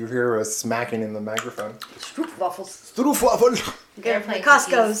time? If you hear us smacking in the microphone, Stroopwafels. Stroopwafel. Okay, Airplane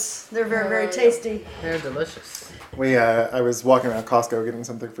Costco's. They're very, very tasty. They're delicious. I was walking around Costco getting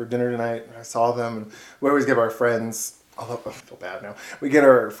something for dinner tonight, and I saw them, and we always give our friends. Although I feel bad now, we get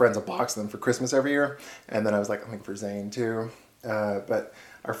our friends a box of them for Christmas every year, and then I was like, I'm making for Zane too, but.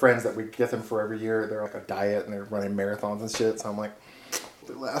 Our friends that we get them for every year, they're like a diet and they're running marathons and shit. So I'm like,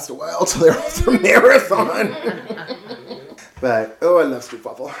 they last a while till they're off their marathon. But I love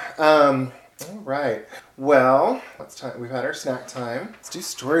Stroopwafel. All right. Well, we've had our snack time. Let's do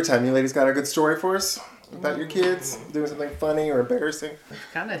story time. You ladies got a good story for us about your kids doing something funny or embarrassing?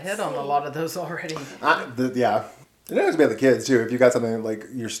 Kind of hit on a lot of those already. Yeah. It knows about the kids too. If you got something like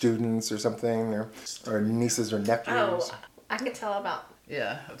your students or something, or nieces or nephews. Oh, I could tell about.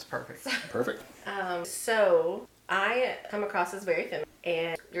 Yeah, that's perfect. Perfect. So I come across as very feminine,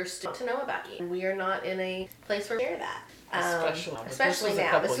 and you're still to know about you. We are not in a place where we share that. Especially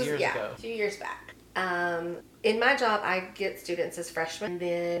now. This was a few years back. In my job, I get students as freshmen, and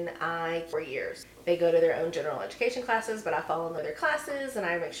then 4 years. They go to their own general education classes, but I follow them in their classes, and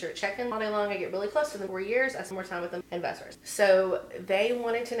I make sure to check in all day long. I get really close to them. 4 years, I spend more time with them, and vice versa. So they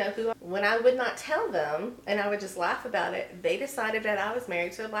wanted to know who I was. When I would not tell them, and I would just laugh about it, they decided that I was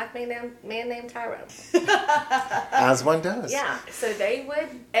married to a black man named Tyrone. As one does. Yeah, so they would,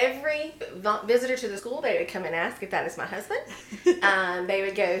 every visitor to the school, they would come and ask if that is my husband. They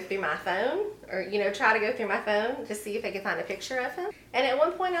would go through my phone, or, try to go through my phone to see if they could find a picture of him. And at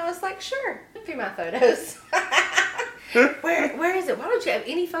one point I was like, sure, look through my photos. Where is it? Why don't you have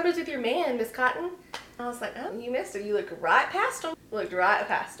any photos with your man, Miss Cotton? I was like, oh, you missed it. You looked right past them.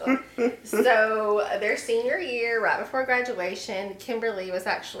 So their senior year, right before graduation, Kimberly was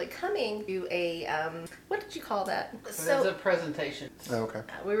actually coming to a, what did you call that? So, a presentation. Oh, okay.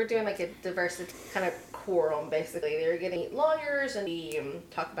 We were doing like a diversity kind of quorum, basically. They were getting lawyers and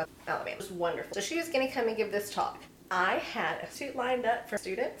talk about Alabama. It was wonderful. So she was going to come and give this talk. I had a suit lined up for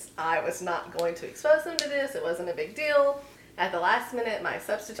students. I was not going to expose them to this. It wasn't a big deal. At the last minute, my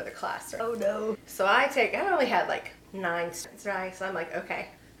substitute for the class. Right? Oh no. So I only had like 9 students, right? So I'm like, okay,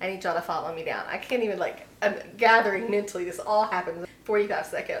 I need y'all to follow me down. I can't even I'm gathering mentally. This all happened in 45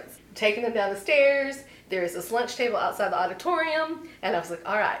 seconds. Taking them down the stairs. There is this lunch table outside the auditorium. And I was like,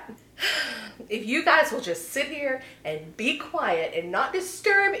 all right, if you guys will just sit here and be quiet and not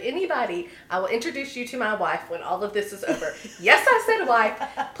disturb anybody, I will introduce you to my wife when all of this is over. Yes, I said wife.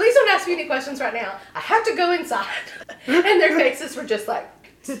 Please don't ask me any questions right now. I have to go inside. And their faces were just like...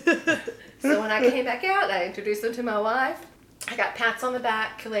 So when I came back out, I introduced them to my wife. I got pats on the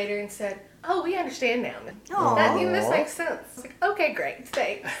back later and said, oh, we understand now. This makes sense. I was like, okay, great,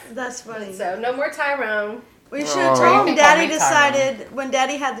 thanks. That's funny. So no more Tyrone. We should have told him Daddy decided, when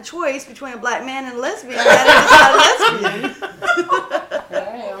Daddy had the choice between a black man and a lesbian, Daddy decided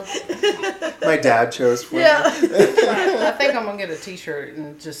lesbian. My dad chose for me. I think I'm going to get a t-shirt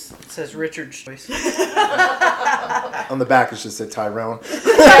and just says Richard's choice. On the back, it should say Tyrone. That's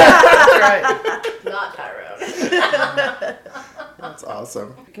right. Not Tyrone. That's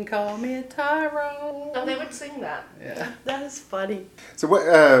awesome. You can call me a Tyrone. No, they would sing that. Yeah. That is funny. So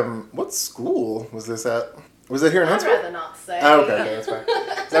what school was this at? Was it here in I'd Huntsville? rather not say. Oh, okay, that's fine.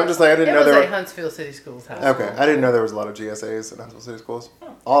 So I'm just like, I didn't It know was there a were... Huntsville City Schools house. Okay, I didn't know there was a lot of GSAs in Huntsville City Schools.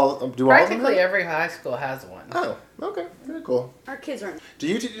 All of them Practically have? every high school has one. Oh, okay, very cool. Our kids aren't. Do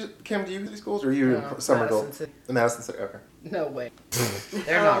you teach, Kim, do you these schools, or are you summer Madison girl? City. In Madison City, okay. No way.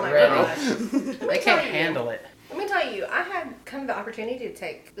 They're Oh not my ready. gosh. They can't handle it. Let me tell you, I had kind of the opportunity to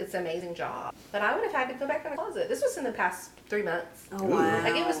take this amazing job, but I would have had to go back in the closet. This was in the past 3 months. Oh, wow.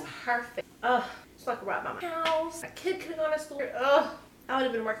 Like, it was perfect. It's like right by my house. My kid could have gone to school. I would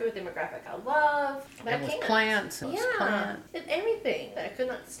have been working with the demographic I love. But And I with can't. plants. And Yeah, plant. and everything. I could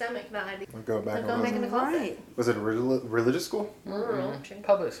not stomach the idea We'll go back of going back in the closet. Right. Was it a religious school? Rural.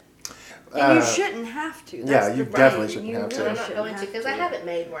 Public. And you shouldn't have to. yeah, That's you the definitely thing. shouldn't You have to. But I'm really not shouldn't going to because I have it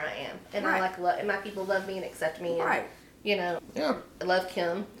made where I am, and Right. I and my people love me and accept me. And, Right. You know, Yeah. I love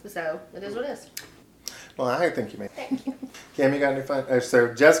Kim, so it is what it is. Well, I think you made. Thank you. Kim, you got any fun?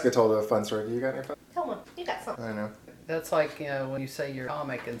 So Jessica told a fun story. Do you got any fun? Tell me, you got something. I know. That's like, when you say you're a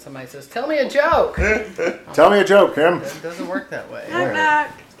comic and somebody says, tell me a joke. Tell me a joke, Kim. It doesn't work that way. Knock,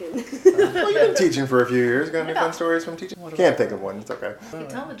 knock. Just kidding. Well, you've been teaching for a few years. Got any fun stories from teaching? Can't think of one. It's okay. You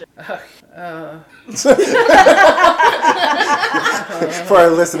tell the joke. For our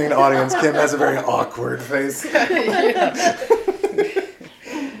listening audience, Kim has a very awkward face.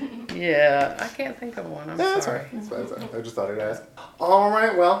 Yeah, I can't think of one. I'm That's sorry. fine. That's fine. That's fine. I just thought I'd ask. All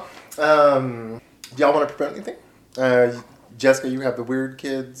right. Well, do y'all want to promote anything? Jessica, you have the Weird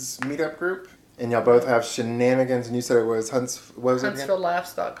Kids meetup group, and y'all both have Shenanigans, and you said it was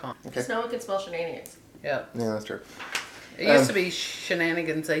HuntsvilleLaughs.com. Okay. Just no one can spell shenanigans. Yeah. Yeah, that's true. It used to be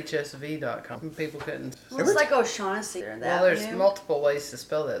shenaniganshsv.com. People couldn't. Well, it's like O'Shaughnessy. Well, there's multiple ways to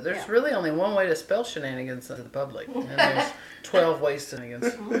spell that. There's really only one way to spell shenanigans to the public, and there's 12 ways to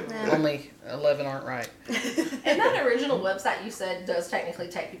shenanigans. Only 11 aren't right. And that original website you said does technically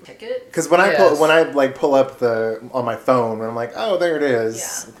take people tickets. Because when I Yes. pull up on my phone, and I'm like, oh, there it is.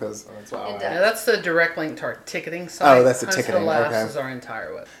 Yeah. Because that's wow. It does. Now, that's the direct link to our ticketing site. Oh, that's the ticketing, Huntsville Laughs okay. is our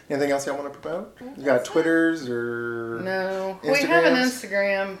entire web. Anything else y'all want to promote? You got Twitters or No, we have an Instagrams?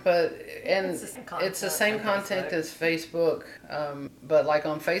 Instagram, but It's the same content content as Facebook. But like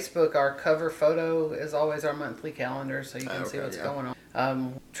on Facebook, our cover photo is always our monthly calendar, so you can see what's going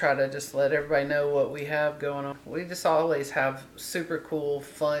on. Try to just let everybody know what we have going on. We just always have super cool,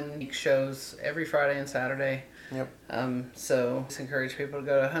 fun shows every Friday and Saturday. Yep. So just encourage people to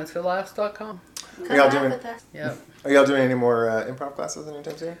go to HuntsvilleLaughs.com. Are y'all doing? Yep. Are y'all doing any more improv classes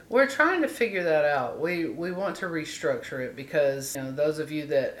anytime soon? We're trying to figure that out. We want to restructure it because those of you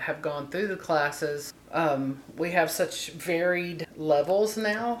that have gone through the classes, we have such varied levels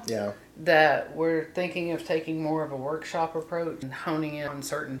now Yeah. that we're thinking of taking more of a workshop approach and honing in on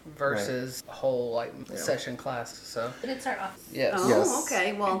certain versus a whole session class. So But it's our office. yes. Oh, Yes.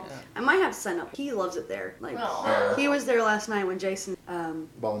 okay. Well, I might have to sign up. He loves it there. Like Aw. he was there last night when Jason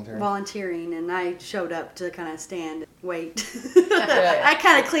Volunteering. and I showed up to kind of stand and wait. Yeah. I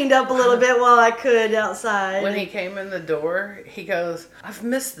kind of cleaned up a little bit while I could outside. When he came in the door, he goes, "I've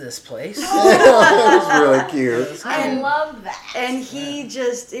missed this place." It was really cute. I love that. And he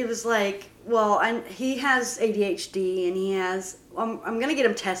just, it was like, well, he has ADHD and he has I'm going to get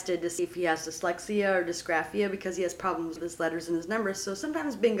him tested to see if he has dyslexia or dysgraphia because he has problems with his letters and his numbers. So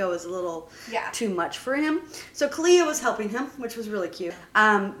sometimes bingo is a little too much for him. So Kalia was helping him, which was really cute.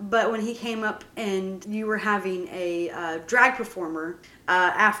 But when he came up and you were having a drag performer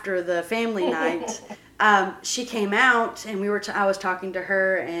after the family night, she came out and I was talking to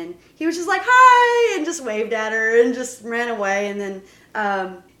her and he was just like, hi, and just waved at her and just ran away. And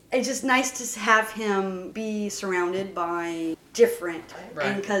then it's just nice to have him be surrounded by different. Right.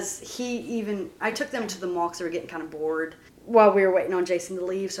 And because I took them to the mall because they were getting kind of bored while we were waiting on Jason to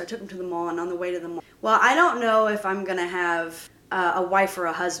leave. So I took them to the mall, and on the way to the mall, well, I don't know if I'm going to have a wife or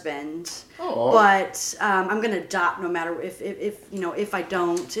a husband, but I'm going to adopt no matter if I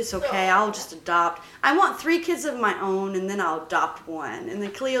don't, it's okay. I'll just adopt. I want 3 kids of my own, and then I'll adopt one. And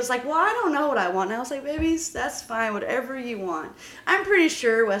then Cleo's like, well, I don't know what I want. And I was like, babies, that's fine, whatever you want. I'm pretty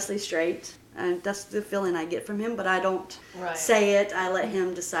sure Wesley's straight. And that's the feeling I get from him, but I don't say it. I let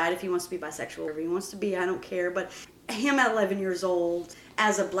him decide if he wants to be bisexual or whatever he wants to be. I don't care. But him at 11 years old,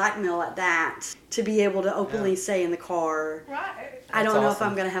 as a black male at that, to be able to openly say in the car, I don't know if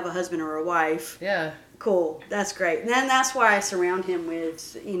I'm going to have a husband or a wife. Yeah. Cool. That's great. And then that's why I surround him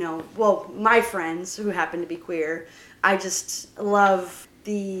with, my friends who happen to be queer. I just love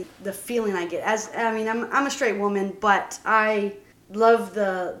the feeling I get. I'm a straight woman, but I love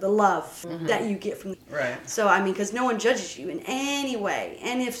the love that you get from Right. So because no one judges you in any way,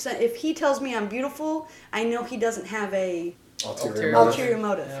 and if he tells me I'm beautiful, I know he doesn't have a ulterior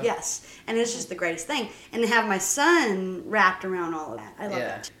motive. Yeah. Yes, and it's just the greatest thing. And to have my son wrapped around all of that, I love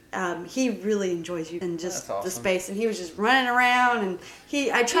that. He really enjoys you and just the space, and he was just running around, and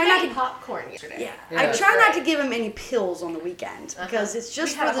I try not to popcorn yesterday. I try not to give him any pills on the weekend because it's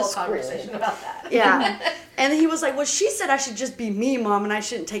just for the school. Conversation about that. Yeah, and he was like, "Well, she said I should just be me, Mom, and I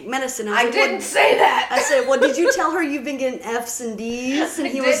shouldn't take medicine." I didn't say that. I said, "Well, did you tell her you've been getting F's and D's?" And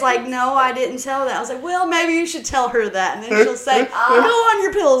he was like, "No, I didn't tell that." I was like, "Well, maybe you should tell her that," and then she'll say, "Go on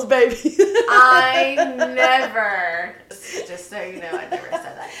your pills, baby." I never. Just so you know, I never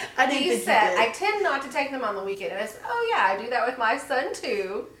said that. He said, I tend not to take them on the weekend. And I said, oh yeah, I do that with my son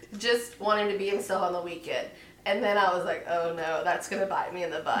too. Just want him to be himself on the weekend. And then I was like, oh no, that's going to bite me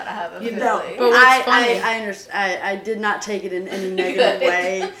in the butt. I have a feeling. But I understand. I did not take it in any negative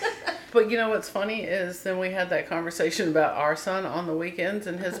way. But you know what's funny is then we had that conversation about our son on the weekends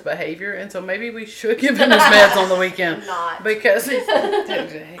and his behavior, and so maybe we should give him his meds on the weekend. Not. Because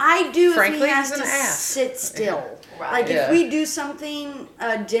I do frankly, if he has he's to an ass. sit still. Yeah. Right. Like if we do something,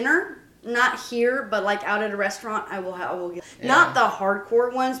 dinner, not here, but like out at a restaurant, I will get not the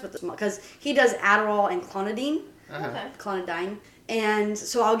hardcore ones, but because he does Adderall and clonidine. Okay. Clonidine. And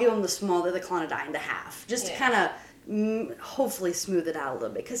so I'll give him the clonidine, the half, just to kind of hopefully smooth it out a little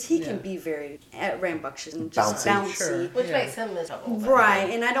bit, because he can be very rambunctious and just bouncy. Sure. Which makes him miserable. Right,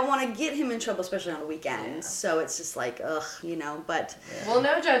 and I don't want to get him in trouble, especially on the weekends. So it's just like, but... Well,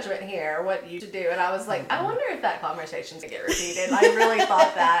 no judgment here, what you should do. And I was like, I wonder if that conversation's going to get repeated. I really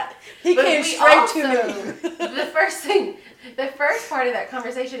thought that. He came straight to me. The first part of that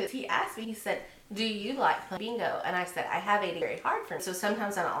conversation is he asked me, he said, do you like playing bingo? And I said, I have ADD very hard for me, so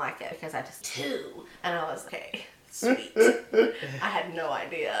sometimes I don't like it because I just do. And I was like, okay, sweet. I had no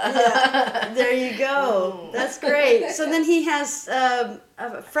idea. Yeah, there you go. That's great. So then he has a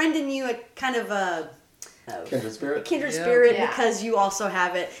friend in you, a kind of a kindred spirit. Because you also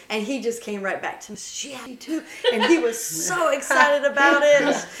have it, and he just came right back to me. She had me too, and he was so excited about it.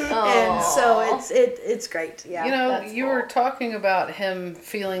 And so it's great. Yeah, you were talking about him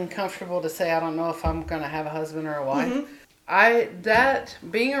feeling comfortable to say, I don't know if I'm going to have a husband or a wife.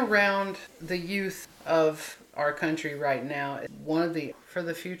 Being around the youth of our country right now is one of for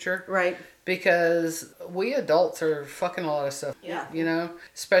the future. Right. Because we adults are fucking a lot of stuff. Yeah.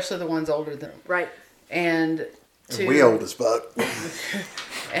 Especially the ones older than. Right. And we old as fuck.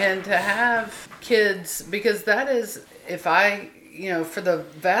 And to have kids, because that is, for the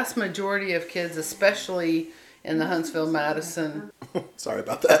vast majority of kids, especially in the Huntsville, Madison sorry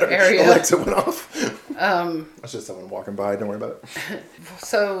about that area. Alexa went off. That's just someone walking by. Don't worry about it.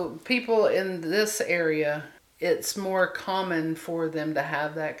 So people in this area, it's more common for them to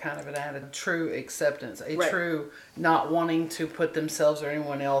have that kind of an attitude, true acceptance, true not wanting to put themselves or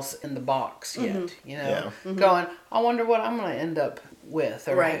anyone else in the box yet, going, I wonder what I'm going to end up with,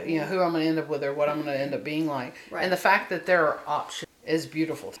 or who I'm going to end up with, or what I'm going to end up being like. Right. And the fact that there are options is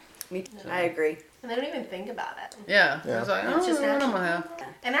beautiful. Me too. I agree. And they don't even think about it. Yeah. I was like, It's just what am I going to have?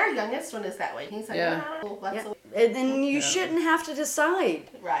 And our youngest one is that way. He's like, And then you shouldn't have to decide.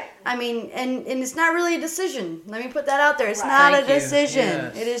 Right. I mean, and it's not really a decision. Let me put that out there. It's Right. not Thank a you. decision.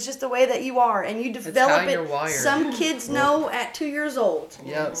 Yes. It is just the way that you are, and you develop how you're it. wired. Some kids know at 2 years old.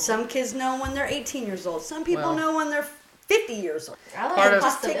 Yep. Some kids know when they're 18 years old. Some people Well- know when they're 50 years old. I like Part the of- It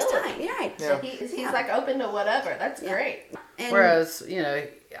just takes possibility. time. You're right. Yeah. He's like open to whatever. That's great. And Whereas,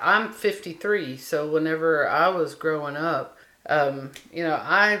 I'm 53, so whenever I was growing up,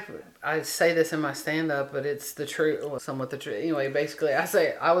 I say this in my stand-up, but it's the truth, well, somewhat the truth. Anyway, basically, I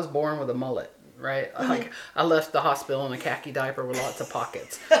say I was born with a mullet, right? Like, I left the hospital in a khaki diaper with lots of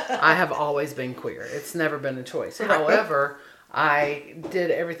pockets. I have always been queer. It's never been a choice. However, I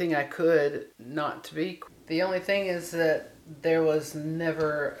did everything I could not to be queer. The only thing is that there was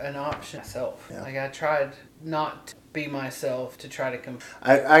never an option myself. Yeah. Like, I tried not to be myself to try to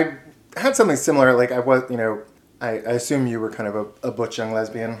I had something similar. Like I was, I assume you were kind of a butch young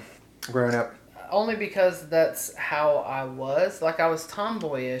lesbian growing up. only because that's how I was. Like, I was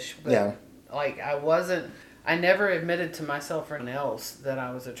tomboyish, but Yeah. like I never admitted to myself or anyone else that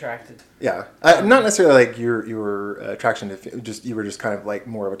I was attracted. Yeah, not necessarily like you were attraction to you were just kind of like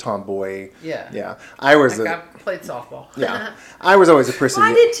more of a tomboy. Yeah. Yeah, I was. Like, I played softball. Yeah, I was always a prissy.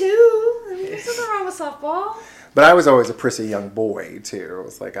 I did too. I mean, there's nothing wrong with softball. But I was always a prissy young boy too. It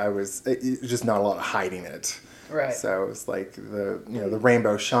was like it was just not a lot of hiding it. Right. So it was like the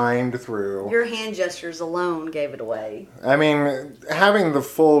rainbow shined through. Your hand gestures alone gave it away. I mean, having the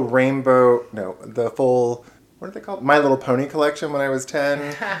full what are they called? My Little Pony collection when I was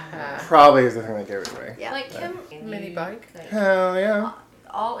 10 probably is the thing that gave it away. Yeah. Like him, Mini bike. Hell yeah.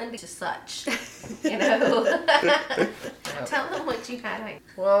 all into such, Tell them what you had.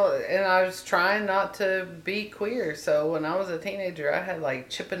 Well, and I was trying not to be queer, so when I was a teenager, I had like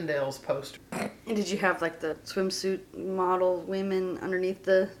Chippendales posters. And did you have like the swimsuit model women underneath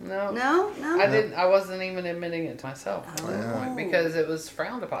the? No. No. I didn't. I wasn't even admitting it to myself at that Oh. point because it was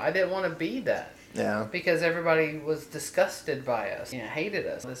frowned upon. I didn't want to be that Yeah. because everybody was disgusted by us, hated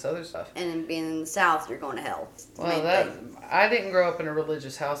us, this other stuff. And in being in the South, you're going to hell. It's the Well, main thing. I didn't grow up in a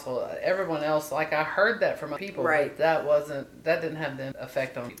religious household. Everyone else, like I heard that from people, Right. but that didn't have the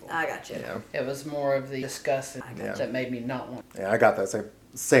effect on people. I got you. Yeah. It was more of the disgust Yeah. that made me not want. Yeah, I got that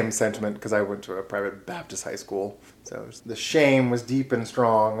same sentiment because I went to a private Baptist high school. So the shame was deep and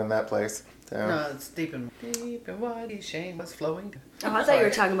strong in that place. So. No, it's deep and wide. His shame was flowing. Oh, I thought you were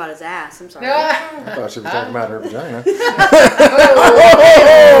talking about his ass. I'm sorry. I thought she was talking about her vagina.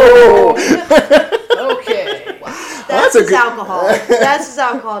 Okay. That's a his good- alcohol. That's his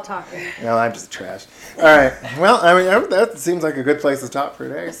alcohol talking. No, I'm just trash. All right. Well, I mean, that seems like a good place to stop for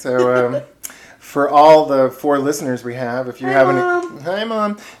today. So, for all the 4 listeners we have, if you have Mom. any, hi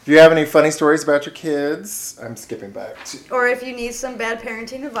Mom. If you have any funny stories about your kids, I'm skipping back to Or if you need some bad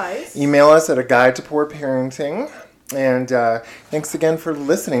parenting advice. email us at a guide to poor parenting. And thanks again for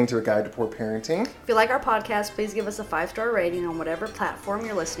listening to A Guide to Poor Parenting. If you like our podcast, please give us a 5-star rating on whatever platform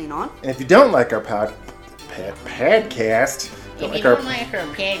you're listening on. And if you don't like our podcast, If you don't like our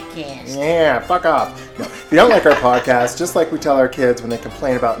podcast, yeah, fuck off. No, if you don't like our podcast, just like we tell our kids when they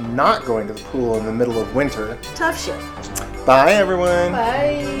complain about not going to the pool in the middle of winter, Tough shit. bye everyone.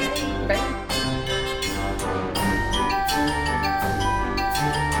 Bye.